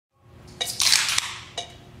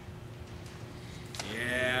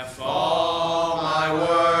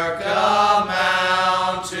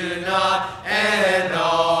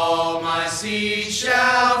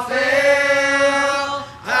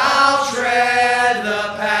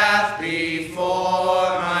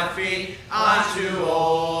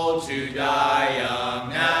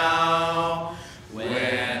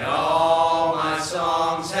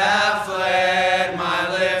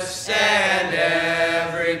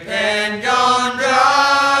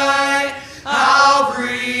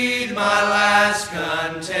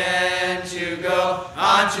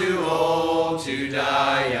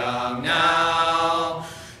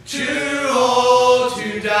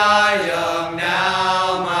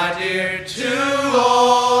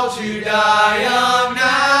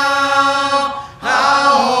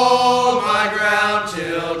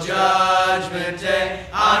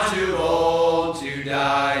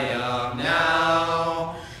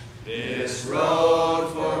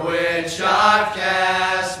I've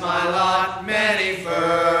cast my lot, many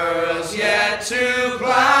furrows yet to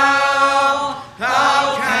plow.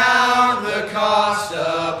 I'll count the cost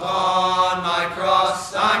upon my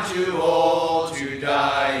cross. I'm too old to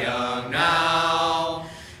die young now.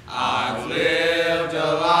 I've lived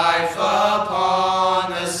a life upon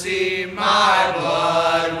the sea. My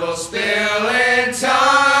blood will spill in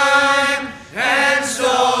time, and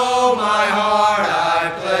so my heart I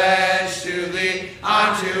pledge to thee.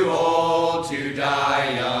 I'm too old to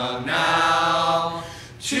die young now.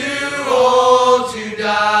 Too old to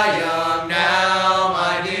die young now,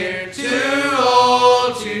 my dear. Too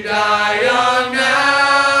old to die young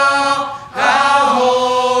now. I'll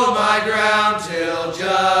hold my ground till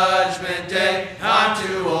judgment day. I'm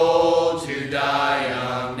too old to die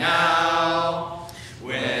young now.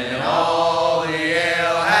 When all the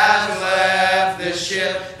ale has left the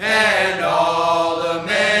ship and all the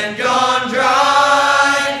men gone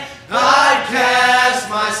dry, I cast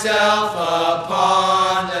myself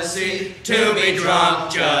upon the sea to be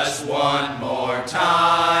drunk just one more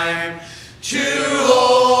time. Too